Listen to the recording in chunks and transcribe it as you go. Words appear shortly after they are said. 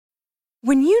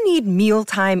When you need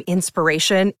mealtime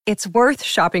inspiration, it's worth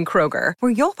shopping Kroger,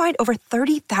 where you'll find over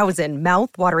 30,000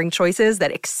 mouth-watering choices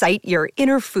that excite your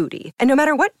inner foodie. And no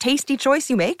matter what tasty choice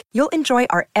you make, you'll enjoy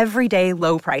our everyday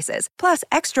low prices, plus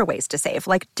extra ways to save,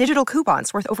 like digital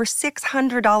coupons worth over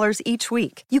 $600 each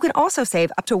week. You can also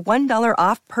save up to $1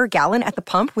 off per gallon at the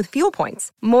pump with fuel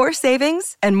points. More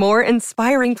savings and more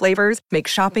inspiring flavors make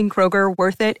shopping Kroger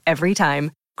worth it every time.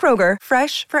 Kroger,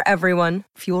 fresh for everyone.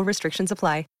 Fuel restrictions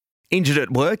apply. Injured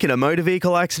at work in a motor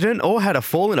vehicle accident or had a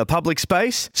fall in a public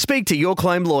space? Speak to Your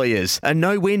Claim Lawyers, a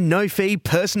no-win, no-fee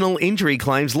personal injury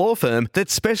claims law firm that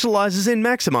specialises in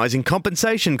maximising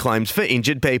compensation claims for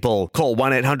injured people. Call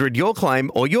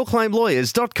 1-800-YOUR-CLAIM or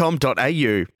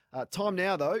yourclaimlawyers.com.au. Time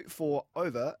now, though, for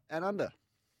Over and Under.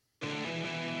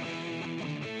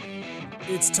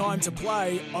 It's time to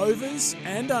play Overs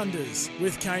and Unders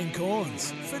with Kane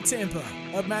Corns for Tempur,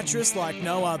 a mattress like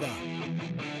no other.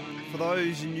 For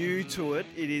those new to it,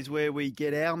 it is where we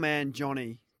get our man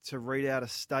Johnny to read out a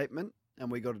statement, and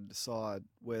we got to decide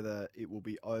whether it will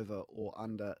be over or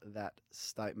under that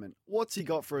statement. What's he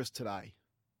got for us today?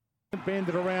 Bend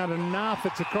it around enough.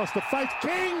 It's across the face.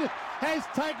 King has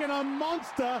taken a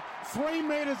monster 3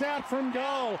 metres out from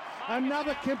goal.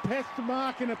 Another contested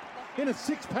mark in a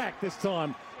six-pack this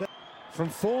time. From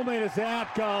 4 metres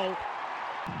out, goal.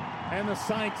 And the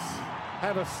Saints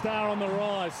have a star on the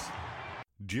rise.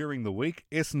 During the week,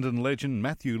 Essendon legend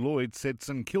Matthew Lloyd said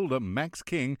St Kilda Max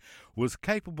King was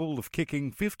capable of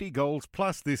kicking 50 goals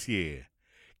plus this year.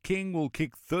 King will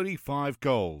kick 35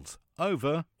 goals,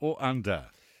 over or under.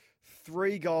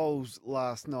 3 goals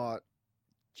last night.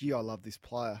 Gee, I love this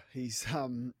player. He's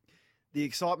the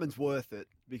excitement's worth it,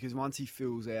 because once he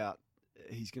fills out,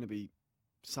 he's going to be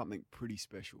something pretty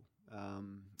special.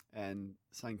 And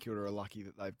St Kilda are lucky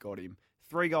that they've got him.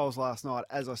 3 goals last night.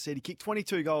 As I said, he kicked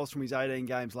 22 goals from his 18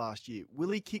 games last year. Will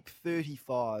he kick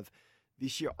 35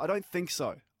 this year? I don't think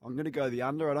so. I'm going to go the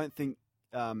under. I don't think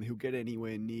he'll get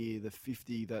anywhere near the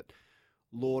 50 that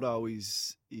Lordo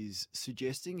is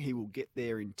suggesting. He will get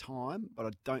there in time, but I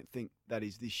don't think that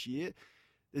is this year.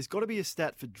 There's got to be a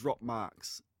stat for drop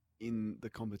marks in the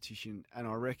competition, and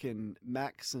I reckon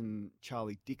Max and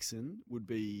Charlie Dixon would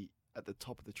be at the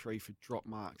top of the tree for drop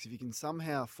marks. If you can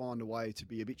somehow find a way to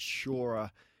be a bit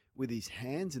surer with his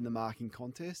hands in the marking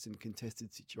contest and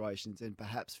contested situations, then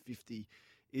perhaps 50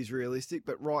 is realistic.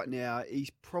 But right now, he's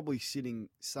probably sitting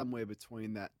somewhere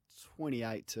between that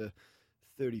 28 to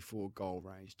 34 goal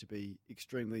range, to be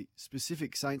extremely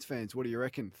specific. Saints fans, what do you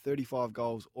reckon? 35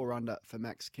 goals or under for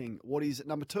Max King. What is at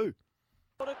number 2?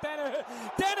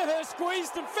 Danaher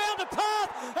squeezed and found a path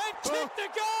and kicked the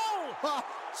goal.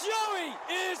 Joey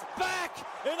is back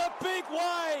in a big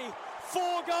way.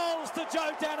 4 goals to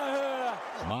Joe Danaher.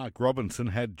 Mark Robinson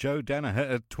had Joe Danaher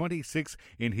at 26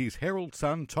 in his Herald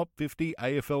Sun Top 50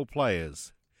 AFL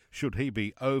players. Should he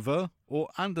be over or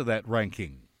under that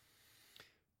ranking?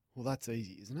 Well, that's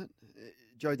easy, isn't it?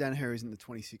 Joe Danaher isn't the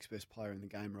 26th best player in the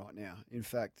game right now. In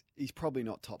fact, he's probably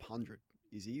not top 100.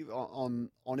 Is he? On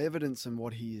evidence and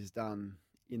what he has done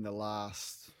in the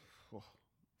last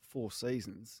 4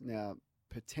 seasons. Now,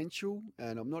 potential,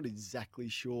 and I'm not exactly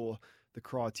sure the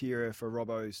criteria for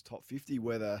Robbo's top 50,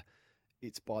 whether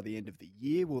it's by the end of the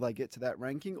year will they get to that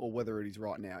ranking, or whether it is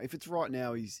right now. If it's right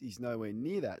now, he's nowhere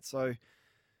near that. So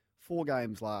 4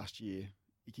 games last year,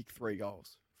 he kicked 3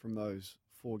 goals from those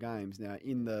 4 games. Now,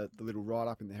 in the little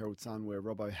write-up in the Herald Sun where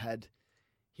Robbo had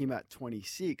him at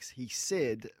 26, he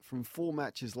said from 4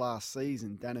 matches last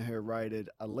season, Danaher rated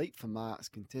elite for marks,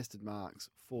 contested marks,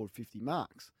 forward 50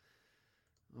 marks.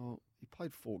 Well, he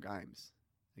played 4 games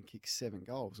and kicked 7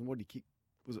 goals. And what did he kick?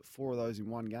 Was it 4 of those in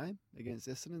 1 game against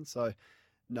Essendon? So,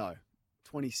 no,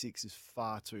 26 is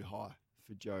far too high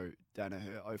for Joe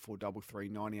Danaher. 0433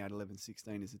 98 11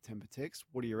 16 is the temper text.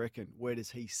 What do you reckon? Where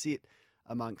does he sit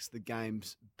amongst the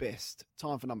game's best?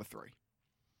 Time for number 3.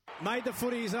 Made the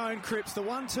footy his own, Cripps. The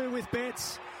 1-2 with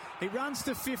Betts. He runs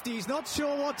to 50. He's not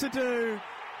sure what to do.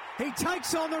 He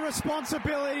takes on the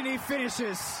responsibility and he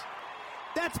finishes.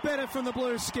 That's better from the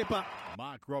Blues skipper.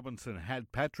 Mark Robinson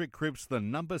had Patrick Cripps the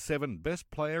number 7 best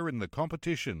player in the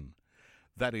competition.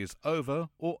 That is over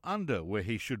or under where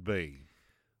he should be.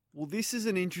 Well, this is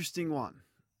an interesting one.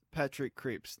 Patrick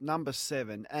Cripps, number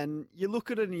 7. And you look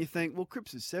at it and you think, well,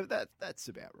 Cripps is 7. That's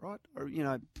about right. Or,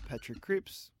 Patrick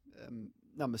Cripps,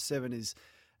 number 7 is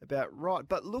about right.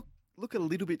 But look a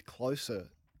little bit closer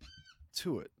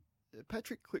to it.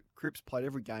 Patrick Cripps played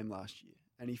every game last year,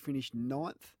 and he finished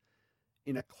 9th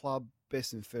in a club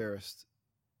best and fairest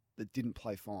that didn't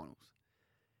play finals.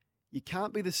 You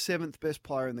can't be the 7th best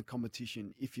player in the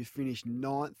competition if you finish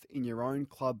 9th in your own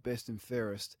club best and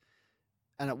fairest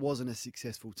and it wasn't a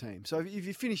successful team. So if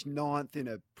you finish 9th in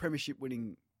a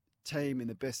premiership-winning team in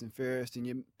the best and fairest, and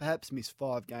you perhaps miss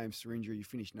 5 games through injury, you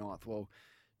finish 9th, well,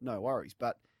 no worries.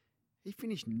 But he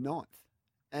finished 9th,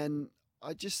 and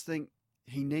I just think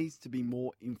he needs to be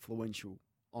more influential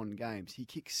on games. He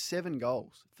kicked 7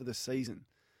 goals for the season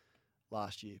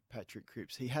last year, Patrick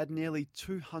Cripps. He had nearly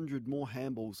 200 more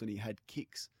handballs than he had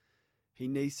kicks. He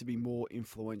needs to be more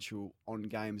influential on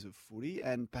games of footy,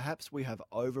 and perhaps we have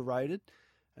overrated.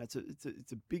 It's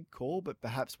a big call, but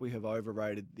perhaps we have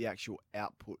overrated the actual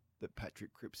output that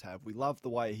Patrick Cripps have. We love the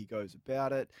way he goes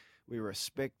about it. We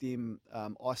respect him.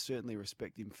 I certainly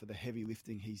respect him for the heavy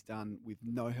lifting he's done with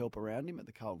no help around him at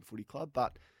the Carlton Footy Club.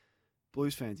 But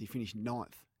Blues fans, he finished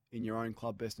 9th in your own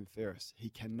club best and fairest. He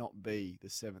cannot be the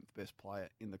 7th best player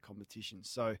in the competition.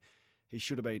 So he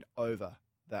should have been over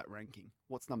that ranking.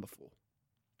 What's number 4?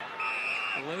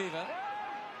 Lever.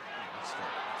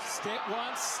 Step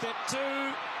 1, step 2,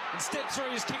 and step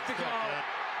 3 is kick the goal.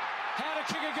 How to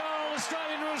kick a goal,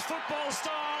 Australian rules football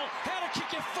style. How to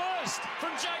kick your first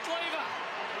from Jake Lever.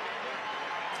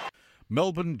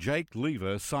 Melbourne Jake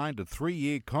Lever signed a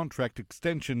 3-year contract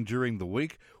extension during the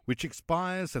week, which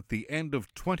expires at the end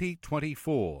of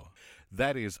 2024.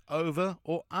 That is over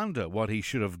or under what he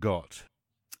should have got.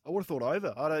 I would have thought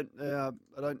over. I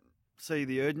don't see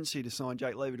the urgency to sign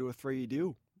Jake Lever to a 3-year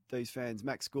deal. These fans,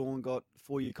 Max Gawn got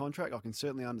a 4-year contract. I can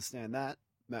certainly understand that,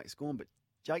 Max Gawn, but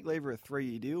Jake Lever a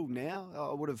 3-year deal now.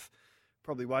 I would have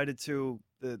probably waited till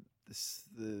the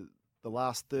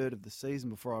last third of the season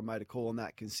before I made a call on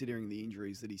that, considering the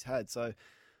injuries that he's had. So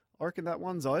I reckon that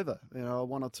one's over. You know, a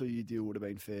 1 or 2 year deal would have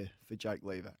been fair for Jake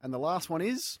Lever. And the last one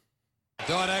is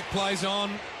Didak plays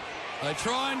on. They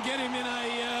try and get him in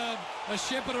a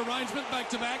Shepherd arrangement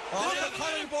back-to-back. Oh, the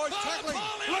Collingwood boys tackling.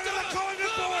 Look at the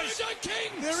Collingwood boys.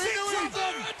 King. They're into him.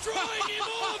 They're drawing him,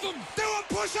 all of them. Do a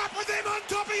push-up with them on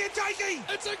top of you, Jakey.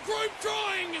 It's a group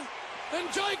drawing, and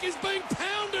Jake is being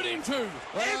pounded into.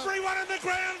 Everyone on the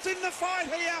ground's in the fight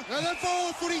here. And the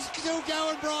ball footy's still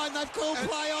going, Brian. They've called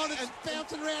play on. It's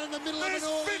bouncing around in the middle of it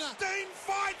all. There's 15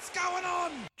 fights going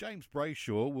on. James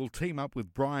Brayshaw will team up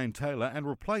with Brian Taylor and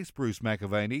replace Bruce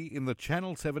McAvaney in the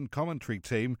Channel 7 commentary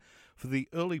team for the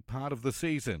early part of the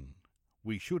season.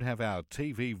 We should have our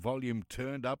TV volume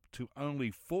turned up to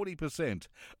only 40%,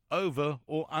 over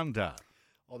or under.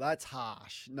 Oh, that's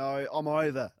harsh. No, I'm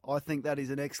over. I think that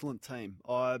is an excellent team.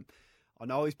 I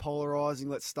know he's polarising.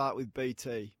 Let's start with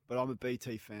BT, but I'm a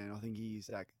BT fan. I think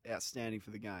he's outstanding for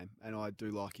the game, and I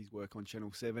do like his work on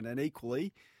Channel 7. And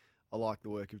equally, I like the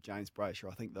work of James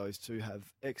Brayshaw. I think those two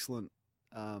have excellent,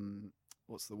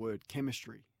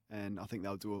 chemistry, and I think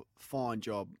they'll do a fine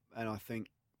job. And I think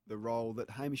the role that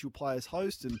Hamish will play as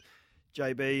host and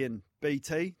JB and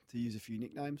BT, to use a few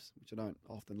nicknames, which I don't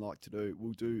often like to do,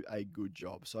 will do a good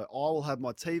job. So I will have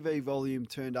my TV volume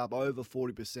turned up over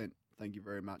 40%. Thank you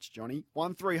very much, Johnny.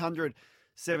 1300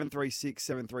 736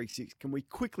 736. Can we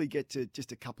quickly get to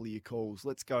just a couple of your calls?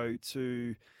 Let's go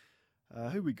to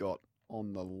who we got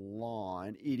on the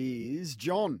line. It is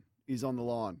John is on the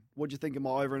line. What do you think of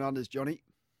my over and unders, Johnny?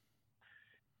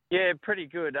 Yeah, pretty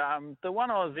good. The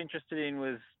one I was interested in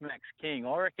was Max King.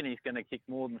 I reckon he's going to kick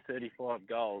more than 35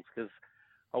 goals because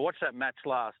I watched that match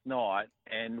last night,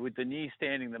 and with the new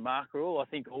standing the mark rule, I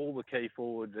think all the key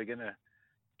forwards are going to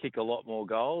kick a lot more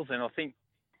goals. And I think,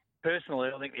 personally,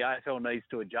 I think the AFL needs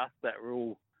to adjust that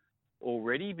rule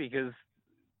already because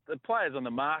the players on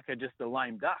the mark are just a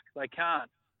lame duck. They can't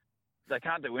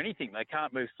do anything. They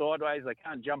can't move sideways. They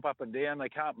can't jump up and down. They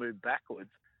can't move backwards.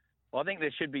 I think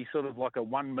there should be sort of like a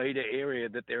 1 metre area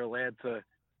that they're allowed to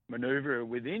manoeuvre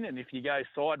within. And if you go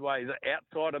sideways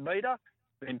outside a metre,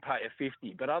 then pay a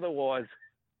 50. But otherwise,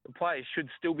 the players should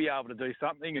still be able to do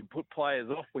something and put players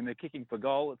off when they're kicking for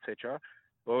goal, etc.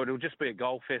 Or it'll just be a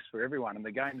goal fest for everyone, and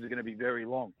the games are going to be very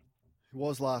long. It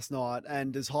was last night,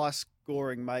 and does high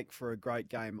scoring make for a great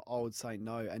game? I would say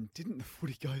no. And didn't the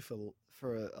footy go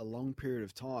for a long period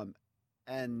of time?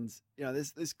 And you know,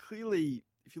 there's clearly,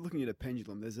 if you're looking at a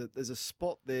pendulum, there's a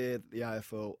spot there that the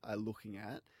AFL are looking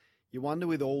at. You wonder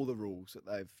with all the rules that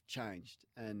they've changed,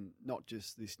 and not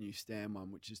just this new stand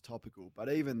one, which is topical, but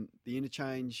even the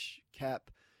interchange cap,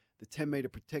 the 10-metre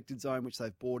protected zone, which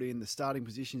they've brought in, the starting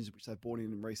positions, which they've brought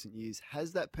in recent years,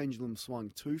 has that pendulum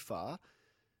swung too far?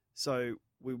 So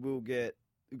we will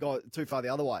go too far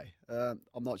the other way.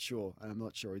 I'm not sure, and I'm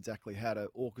not sure exactly how to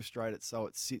orchestrate it so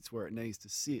it sits where it needs to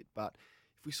sit. But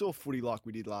if we saw footy like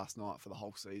we did last night for the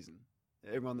whole season,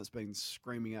 everyone that's been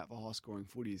screaming out for high-scoring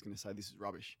footy is going to say this is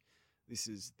rubbish. This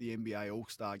is the NBA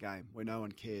All-Star game where no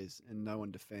one cares and no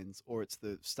one defends, or it's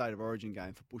the State of Origin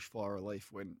game for bushfire relief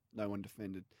when no one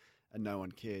defended. and no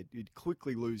one cared. You'd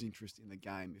quickly lose interest in the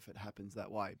game if it happens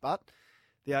that way. But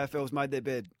the AFL's made their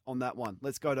bed on that one.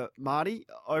 Let's go to Marty.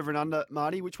 Over and under,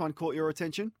 Marty, which one caught your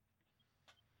attention?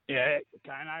 Yeah,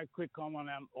 Kano, quick comment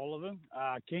on all of them.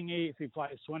 Kingy, if he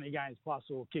plays 20 games plus,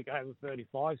 will kick over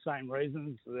 35. Same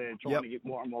reasons. They're trying to get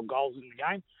more and more goals in the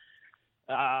game.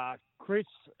 Cripps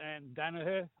and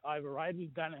Danaher,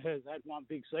 overrated. Danaher's had one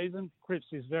big season. Cripps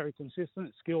is very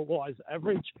consistent, skill-wise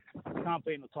average. Can't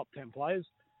be in the top 10 players.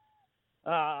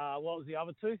 What was the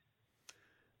other two?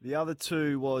 The other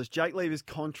two was Jake Lever's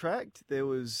contract. There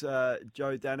was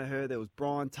Joe Danaher. There was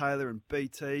Brian Taylor and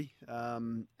BT.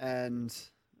 The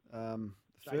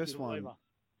first one,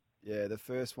 the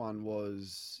first one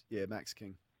was Max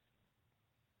King.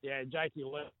 Yeah, Jakey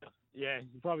Lever. Yeah,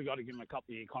 you probably got to give him a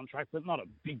couple-year contract, but not a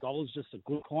big dollars, just a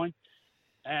good coin.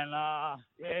 And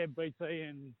BT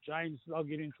and James, they'll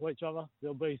get into each other.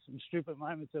 There'll be some stupid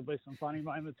moments. There'll be some funny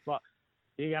moments, but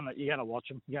you're gonna watch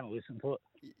them. You're gonna listen to it.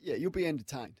 Yeah, you'll be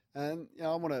entertained. And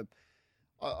I want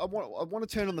to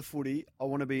turn on the footy. I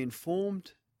want to be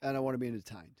informed, and I want to be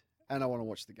entertained, and I want to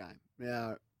watch the game.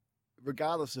 Now,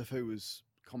 regardless of who was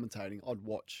commentating, I'd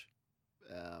watch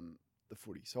the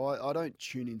footy. So I don't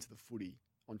tune into the footy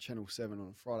on Channel 7 on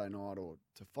a Friday night or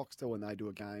to Foxtel when they do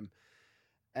a game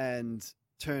and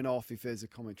turn off if there's a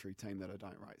commentary team that I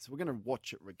don't rate. So we're going to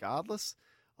watch it regardless.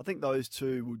 I think those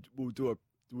two will do a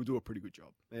pretty good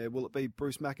job. Will it be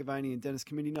Bruce McAvaney and Dennis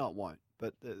Committee? No, it won't.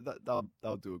 But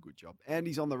they'll do a good job.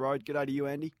 Andy's on the road. G'day to you,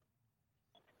 Andy.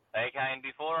 Hey, Kane.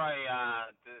 Before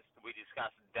we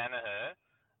discussed Danaher,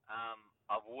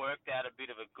 I've worked out a bit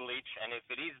of a glitch, and if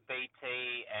it is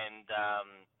BT and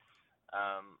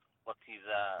what's his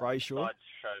Brayshaw side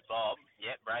show, Bob?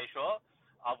 Yep, Brayshaw.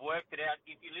 I've worked it out.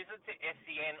 If you listen to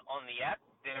SEN on the app,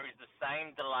 there is the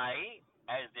same delay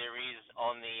as there is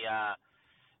on the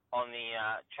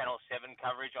Channel 7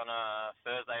 coverage on a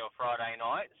Thursday or Friday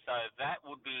night. So that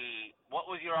would be, what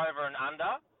was your over and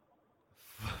under?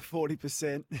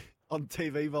 40% on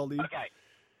TV volume. Okay.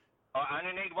 I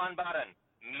only need one button.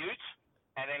 Mute,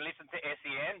 and then listen to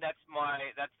SEN. I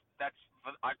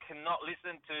cannot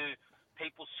listen to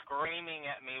people screaming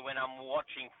at me when I'm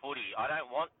watching footy.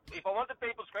 If I want the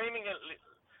people screaming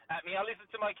at me, I listen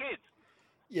to my kids.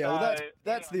 Yeah, well,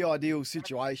 that's the ideal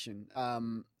situation.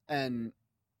 And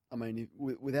I mean,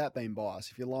 without being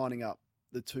biased, if you're lining up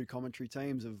the two commentary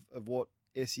teams of what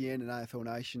SEN and AFL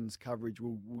Nation's coverage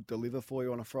will deliver for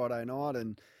you on a Friday night,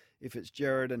 and if it's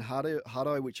Jared and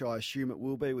Hutto, which I assume it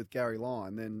will be with Gary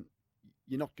Lyon, then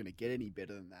you're not going to get any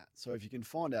better than that. So if you can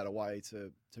find out a way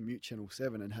to mute Channel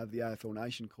 7 and have the AFL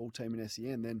Nation call team in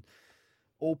SEN, then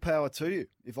all power to you.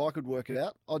 If I could work it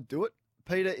out, I'd do it.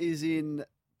 Peter is in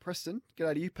Preston.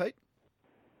 G'day to you, Pete.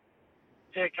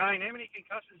 Yeah, Kane, how many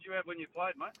concussions did you have when you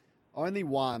played, mate? Only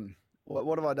one.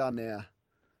 What have I done now?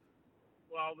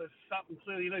 Well, there's something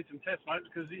clearly, you need some tests, mate,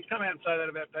 because you come out and say that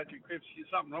about Patrick Cripps, there's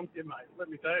something wrong with you, mate. Let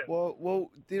me tell you.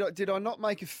 Well, did I not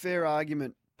make a fair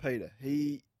argument, Peter?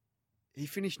 He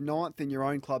finished 9th in your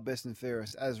own club best and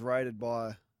fairest as rated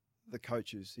by the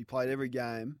coaches. He played every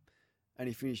game and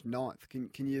he finished 9th.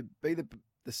 Can you be the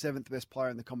 7th best player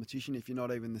in the competition if you're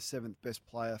not even the 7th best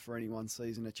player for any one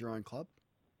season at your own club?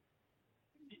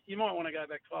 You might want to go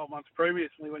back 12 months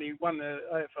previously when he won the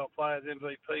AFL Players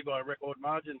MVP by a record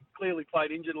margin. Clearly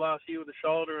played injured last year with a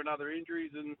shoulder and other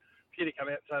injuries, and for you to come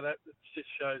out and say that, it just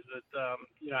shows that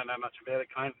you don't know much about it,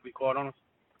 Kane, to be quite honest.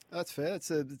 That's fair. It's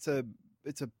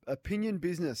a opinion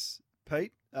business,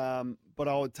 Pete. But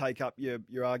I would take up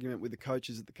your argument with the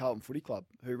coaches at the Carlton Footy Club,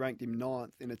 who ranked him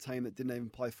 9th in a team that didn't even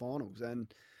play finals.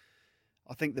 And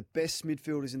I think the best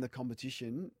midfielders in the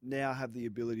competition now have the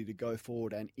ability to go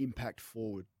forward and impact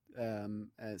forward. And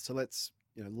so let's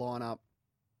line up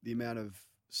the amount of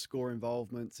score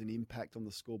involvements and impact on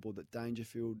the scoreboard that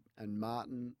Dangerfield and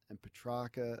Martin and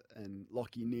Petrarca and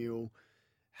Lockie Neal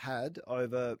had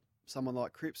over someone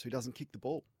like Cripps, who doesn't kick the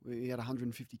ball. He had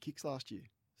 150 kicks last year.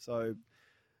 So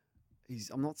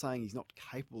I'm not saying he's not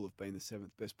capable of being the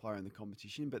 7th best player in the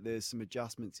competition, but there's some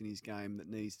adjustments in his game that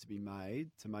needs to be made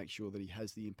to make sure that he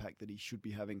has the impact that he should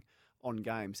be having on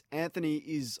games. Anthony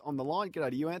is on the line.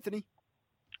 G'day to you, Anthony.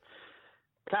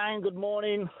 Kane, good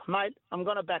morning, mate. I'm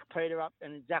going to back Peter up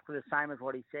and exactly the same as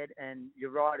what he said. And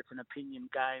you're right, it's an opinion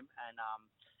game. And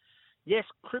yes,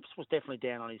 Cripps was definitely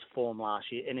down on his form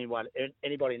last year. Anybody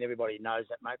and everybody knows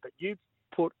that, mate. But you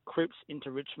put Cripps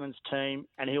into Richmond's team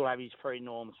and he'll have his 3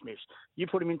 Norm Smiths. You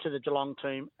put him into the Geelong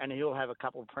team and he'll have a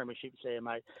couple of premierships there,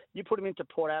 mate. You put him into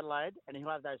Port Adelaide and he'll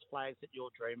have those flags that you're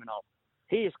dreaming of.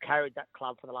 He has carried that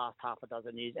club for the last half a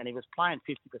dozen years and he was playing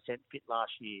 50% fit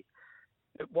last year.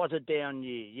 It was a down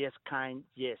year. Yes, Kane,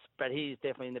 yes. But he's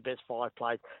definitely in the best 5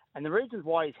 plays. And the reasons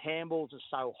why his handballs are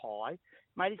so high,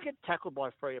 mate, he's getting tackled by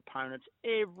 3 opponents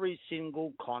every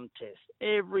single contest,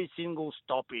 every single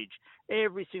stoppage,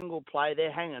 every single play.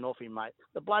 They're hanging off him, mate.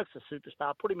 The bloke's a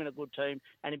superstar. Put him in a good team,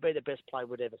 and he'd be the best player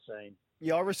we've ever seen.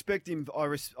 Yeah, I respect him.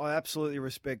 I absolutely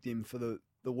respect him for the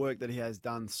work that he has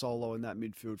done solo in that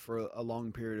midfield for a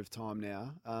long period of time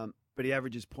now. But he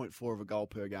averages 0.4 of a goal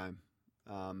per game.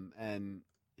 And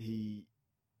he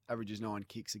averages 9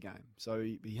 kicks a game. So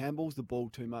he handballs the ball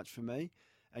too much for me.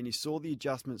 And you saw the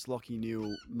adjustments Lachie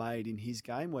Neale made in his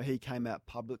game where he came out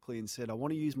publicly and said, I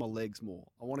want to use my legs more.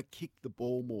 I want to kick the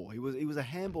ball more. He was a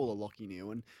handballer, Lachie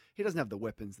Neale, and he doesn't have the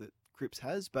weapons that Cripps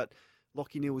has, but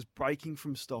Lachie Neale was breaking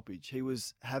from stoppage. He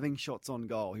was having shots on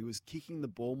goal. He was kicking the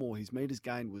ball more. His metres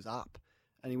gained was up,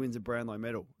 and he wins a Brownlow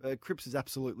medal. Cripps is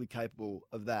absolutely capable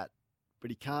of that, but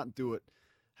he can't do it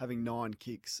having 9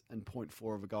 kicks and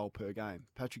 0.4 of a goal per game.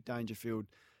 Patrick Dangerfield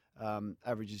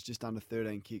averages just under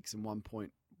 13 kicks and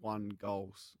 1.1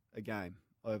 goals a game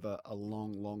over a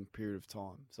long, long period of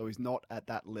time. So he's not at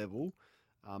that level,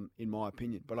 in my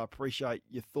opinion. But I appreciate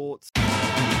your thoughts.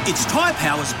 It's Tyre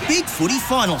Power's Big Footy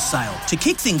Final Sale. To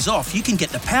kick things off, you can get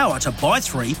the power to buy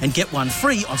 3 and get 1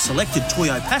 free on selected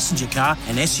Toyo passenger car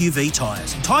and SUV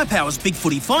tyres. Tyre Power's Big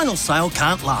Footy Final Sale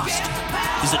can't last.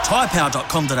 Visit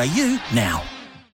tyrepower.com.au now.